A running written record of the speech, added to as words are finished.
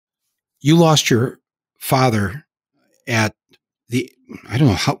you lost your father at I don't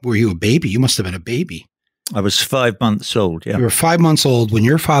know, were you a baby? You must have been a baby. I was 5 months old, yeah. You were 5 months old when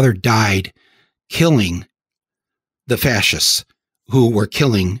your father died, killing the fascists who were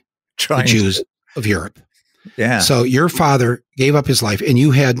killing the Jews of Europe. Yeah. So your father gave up his life, and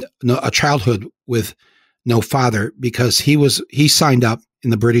you had a childhood with no father because he signed up in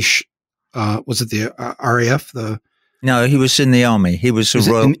the British, was it the RAF? No, he was in the army. He was a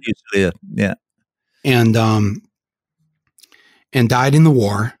Royal Fusilier, yeah. And died in the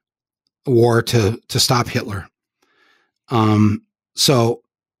war to stop Hitler. So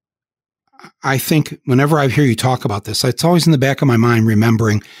I think whenever I hear you talk about this, it's always in the back of my mind,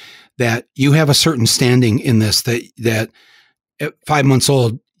 remembering that you have a certain standing in this, that at 5 months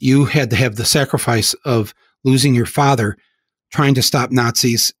old, you had to have the sacrifice of losing your father trying to stop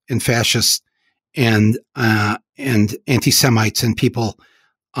Nazis and fascists and anti-Semites and people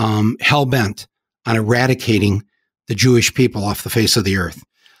hell bent on eradicating the Jewish people off the face of the earth.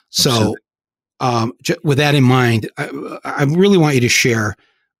 So with that in mind, I really want you to share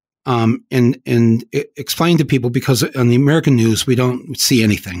and explain to people, because on the American news, we don't see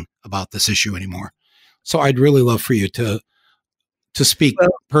anything about this issue anymore. So I'd really love for you to speak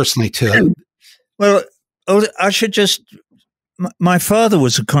personally to. Well, I should just. My father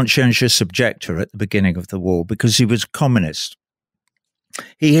was a conscientious objector at the beginning of the war because he was a communist.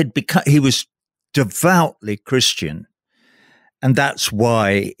 He was devoutly Christian. And that's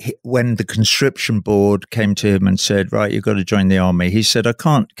why when the conscription board came to him and said, right, you've got to join the army, he said, I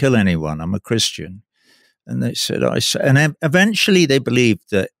can't kill anyone. I'm a Christian. And they said, and eventually they believed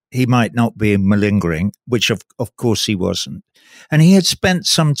that he might not be malingering, which of course he wasn't. And he had spent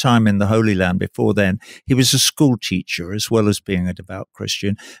some time in the Holy Land before then. He was a school teacher as well as being a devout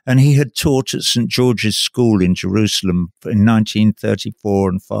Christian. And he had taught at St. George's School in Jerusalem in 1934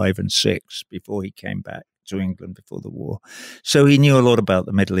 and 5 and 6 before he came back to England before the war. So he knew a lot about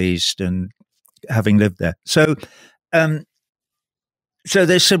the Middle East and having lived there. So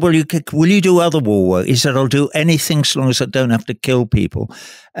they said, well, will you do other war work? He said, I'll do anything so long as I don't have to kill people.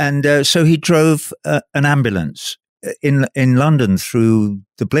 And so he drove an ambulance in London through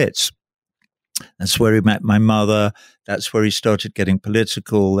the Blitz. That's where he met my mother. That's where he started getting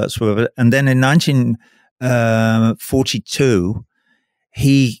political. And then in 1942,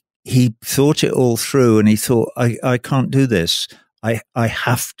 he thought it all through, and he thought, I can't do this. I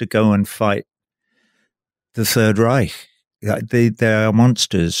have to go and fight the Third Reich. They are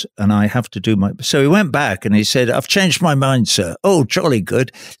monsters, and I have to do my. So he went back and he said, I've changed my mind, sir. Oh, jolly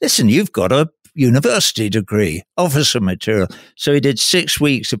good. Listen, you've got a university degree, officer material. So he did 6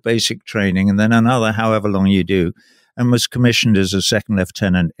 weeks of basic training and then another however long you do, and was commissioned as a second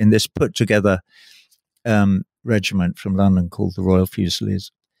lieutenant in this put together regiment from London called the Royal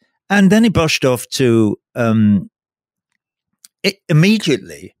Fusiliers. And then he brushed off to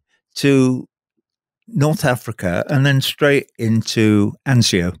immediately to North Africa and then straight into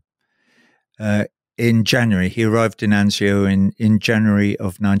Anzio in January. He arrived in Anzio in January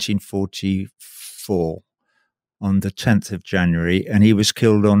of 1944, on the 10th of January, and he was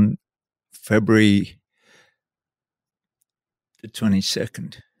killed on February the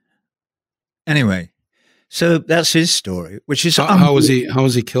 22nd. Anyway, so that's his story, which is how was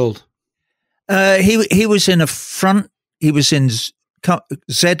he killed? He was in a front. He was in Z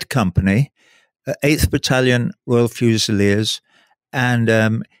Company, 8th Battalion Royal Fusiliers,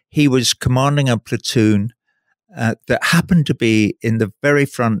 and he was commanding a platoon that happened to be in the very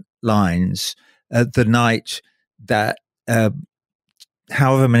front lines the night that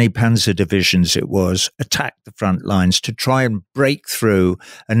however many panzer divisions it was attacked the front lines to try and break through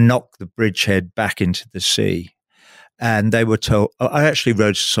and knock the bridgehead back into the sea. And they were told, I actually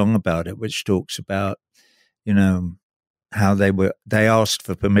wrote a song about it, which talks about, how they asked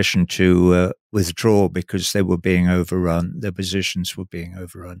for permission to withdraw because they were being overrun. Their positions were being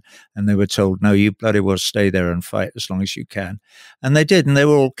overrun. And they were told, no, you bloody well stay there and fight as long as you can. And they did. And they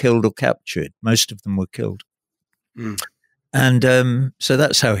were all killed or captured. Most of them were killed. Mm. And so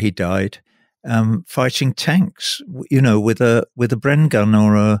that's how he died, fighting tanks, with a Bren gun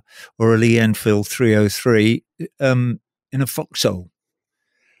or a Lee Enfield 303 in a foxhole.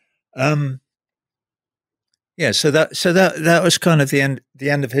 Yeah, so that was kind of the end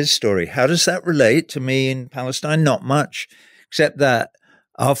of his story. How does that relate to me in Palestine? Not much, except that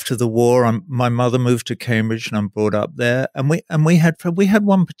after the war, my mother moved to Cambridge, and I'm brought up there. And we had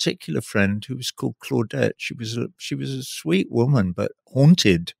one particular friend who was called Claudette. She was a sweet woman, but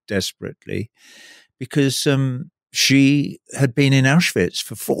haunted desperately because she had been in Auschwitz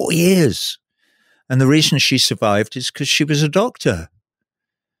for 4 years, and the reason she survived is because she was a doctor.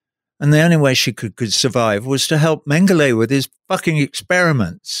 And the only way she could survive was to help Mengele with his fucking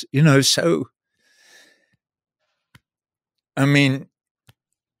experiments, so, I mean,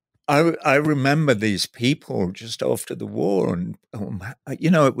 I remember these people just after the war, and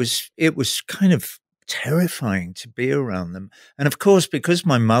it was kind of terrifying to be around them. And of course, because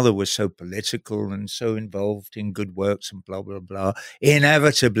my mother was so political and so involved in good works and blah blah blah,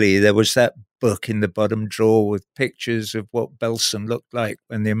 inevitably there was that book in the bottom drawer with pictures of what Belsen looked like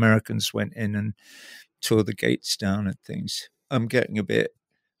when the Americans went in and tore the gates down and things. I'm getting a bit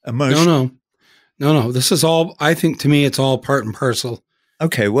emotional. No. This is all, I think, to me, it's all part and parcel.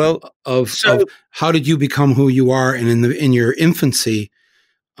 Okay, well, of how did you become who you are, and in your infancy,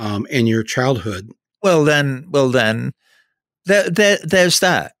 and your childhood. Well, then, there's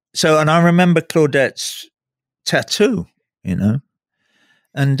that. So, and I remember Claudette's tattoo, and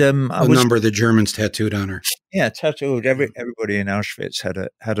the number the Germans tattooed on her. Yeah, tattooed. Everybody in Auschwitz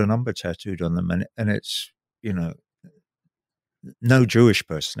had a number tattooed on them, and it's no Jewish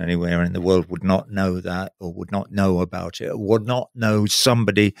person anywhere in the world would not know that, or would not know about it, or would not know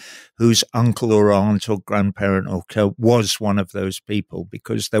somebody whose uncle or aunt or grandparent or was one of those people,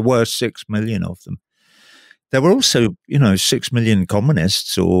 because there were 6 million of them. There were also, 6 million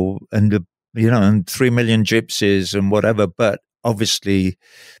communists and 3 million gypsies and whatever. But obviously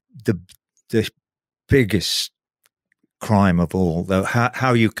the biggest crime of all, though,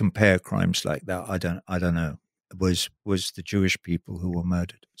 how you compare crimes like that, I don't know, was the Jewish people who were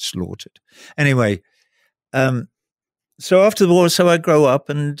murdered, slaughtered. Anyway, so after the war, so I grow up,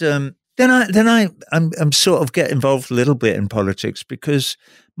 and I'm sort of get involved a little bit in politics, because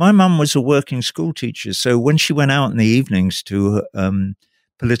my mum was a working school teacher. So when she went out in the evenings to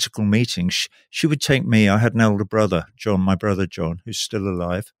political meetings, she would take me. I had an older brother, John, my brother John, who's still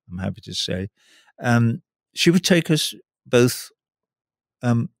alive, I'm happy to say. She would take us both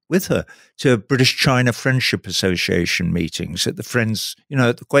with her to British China Friendship Association meetings at the Friends,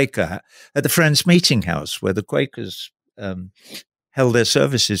 at the Friends Meeting House, where the Quakers held their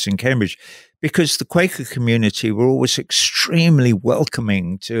services in Cambridge, because the Quaker community were always extremely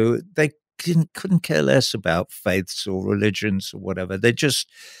welcoming to. They couldn't care less about faiths or religions or whatever.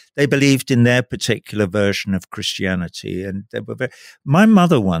 They believed in their particular version of Christianity, and they were my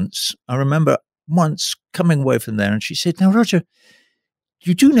mother I remember once coming away from there, and she said, "Now, Roger,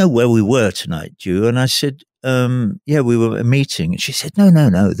 you do know where we were tonight, do you?" And I said, "Yeah, we were at a meeting." And she said, No,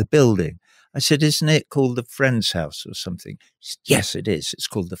 the building." I said, "Isn't it called the Friends House or something?" She said, "Yes, it is. It's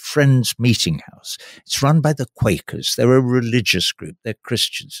called the Friends Meeting House. It's run by the Quakers. They're a religious group. They're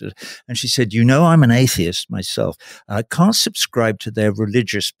Christians." And she said, "I'm an atheist myself. I can't subscribe to their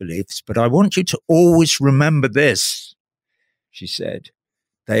religious beliefs, but I want you to always remember this." She said,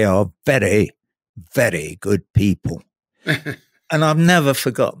 "They are very, very good people." And I've never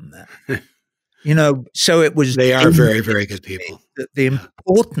forgotten that. So it was. They are very, very good people. The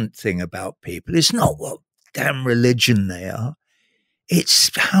important thing about people is not what damn religion they are. It's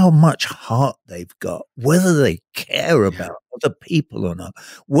how much heart they've got, whether they care about other people or not,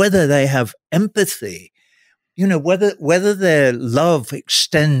 whether they have empathy, whether their love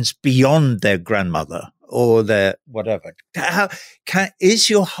extends beyond their grandmother or their whatever. Is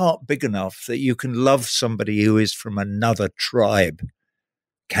your heart big enough that you can love somebody who is from another tribe?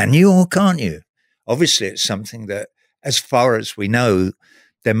 Can you or can't you? Obviously, it's something that, as far as we know,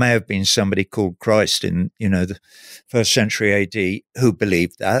 there may have been somebody called Christ in, the 1st century AD who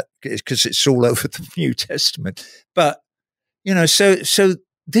believed that, because it's all over the New Testament. But, so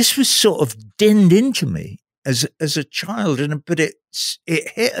this was sort of dinned into me as a child, but it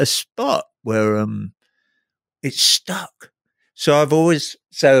hit a spot where it stuck. So I've always,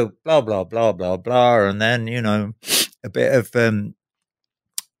 blah, blah, blah, blah, blah. And then, a bit of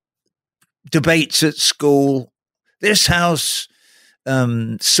debates at school. This house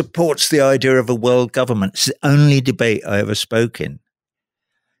supports the idea of a world government. It's the only debate I ever spoke in.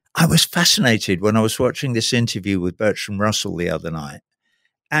 I was fascinated when I was watching this interview with Bertrand Russell the other night.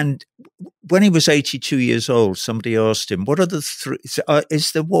 And when he was 82 years old, somebody asked him, "What are the three?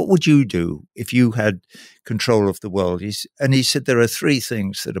 What would you do if you had control of the world?" And he said, "There are 3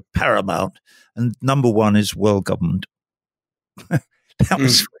 things that are paramount, and number 1 is world government."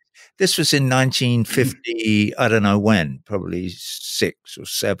 This was in 1950. I don't know when, probably 6 or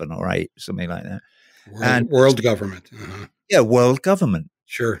 7 or 8, something like that. World government. Uh-huh. Yeah, world government.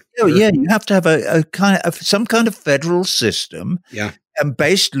 Sure. Yeah, you have to have a kind of some kind of federal system. Yeah. And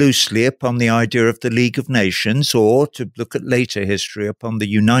based loosely upon the idea of the League of Nations, or to look at later history, upon the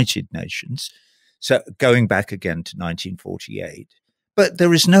United Nations. So going back again to 1948, But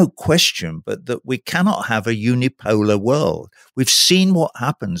there is no question but that we cannot have a unipolar world. We've seen what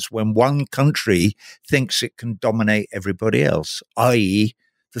happens when one country thinks it can dominate everybody else, i.e.,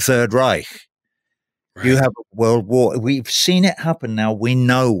 the Third Reich. Right. You have a world war. We've seen it happen now. We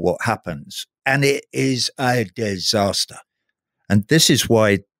know what happens. And it is a disaster. And this is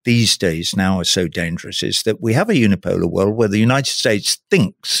why these days now are so dangerous, is that we have a unipolar world where the United States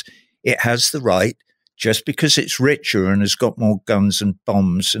thinks it has the right, just because it's richer and has got more guns and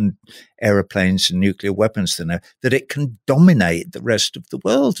bombs and aeroplanes and nuclear weapons than her, that it can dominate the rest of the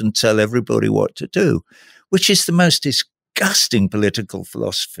world and tell everybody what to do, which is the most disgusting political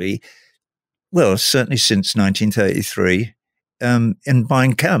philosophy, well, certainly since 1933, in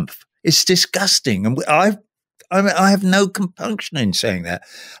Mein Kampf. It's disgusting. And I have no compunction in saying that.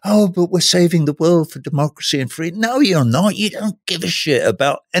 Oh, but we're saving the world for democracy and freedom. No, you're not. You don't give a shit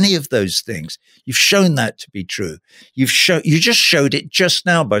about any of those things. You've shown that to be true. You just showed it just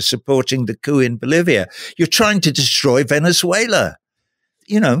now by supporting the coup in Bolivia. You're trying to destroy Venezuela.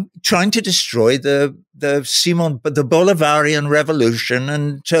 You know, trying to destroy the Bolivarian revolution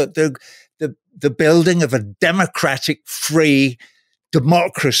and the building of a democratic, free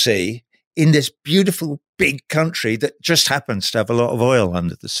democracy in this beautiful big country that just happens to have a lot of oil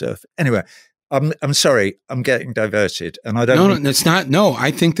under the surface. Anyway, I'm sorry, I'm getting diverted, and I don't. No, it's not. No,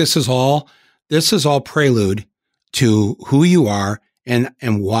 I think this is all prelude to who you are and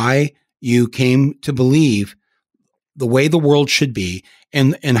why you came to believe the way the world should be,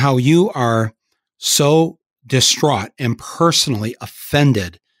 and how you are so distraught and personally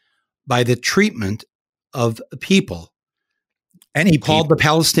offended by the treatment of people, called the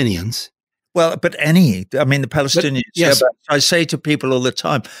Palestinians. Well, but I mean, the Palestinians, yes. I say to people all the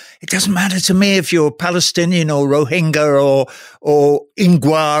time, it doesn't matter to me if you're Palestinian or Rohingya or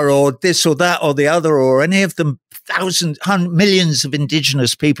Ingwar or this or that or the other, or any of them millions of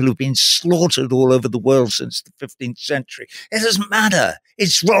indigenous people who've been slaughtered all over the world since the 15th century. It doesn't matter.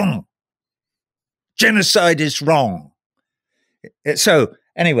 It's wrong. Genocide is wrong. So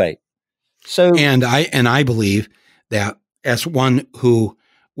anyway, and I believe that as one who,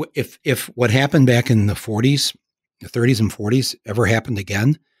 if what happened back in the 40s, the 30s and 40s ever happened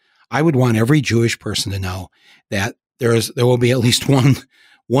again, I would want every Jewish person to know that there will be at least one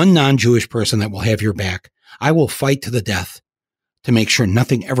non-Jewish person that will have your back. I will fight to the death to make sure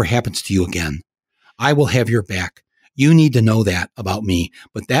nothing ever happens to you again. I will have your back. You need to know that about me.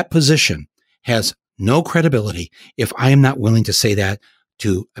 But that position has no credibility if I am not willing to say that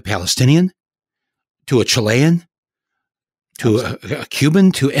to a Palestinian, to a Chilean, to a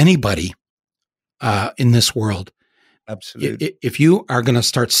Cuban, to anybody in this world. Absolutely. If you are going to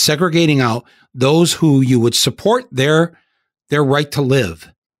start segregating out those who you would support their right to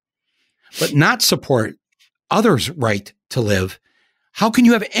live, but not support others' right to live, how can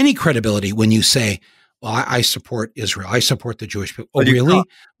you have any credibility when you say, well, I support Israel, I support the Jewish people? Oh, really?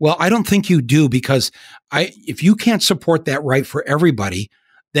 Well, I don't think you do, because if you can't support that right for everybody,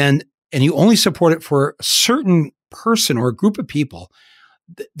 then, and you only support it for a certain person or a group of people,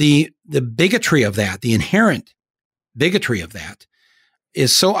 the bigotry of that, the inherent bigotry of that,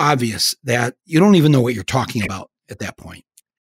 is so obvious that you don't even know what you're talking about at that point.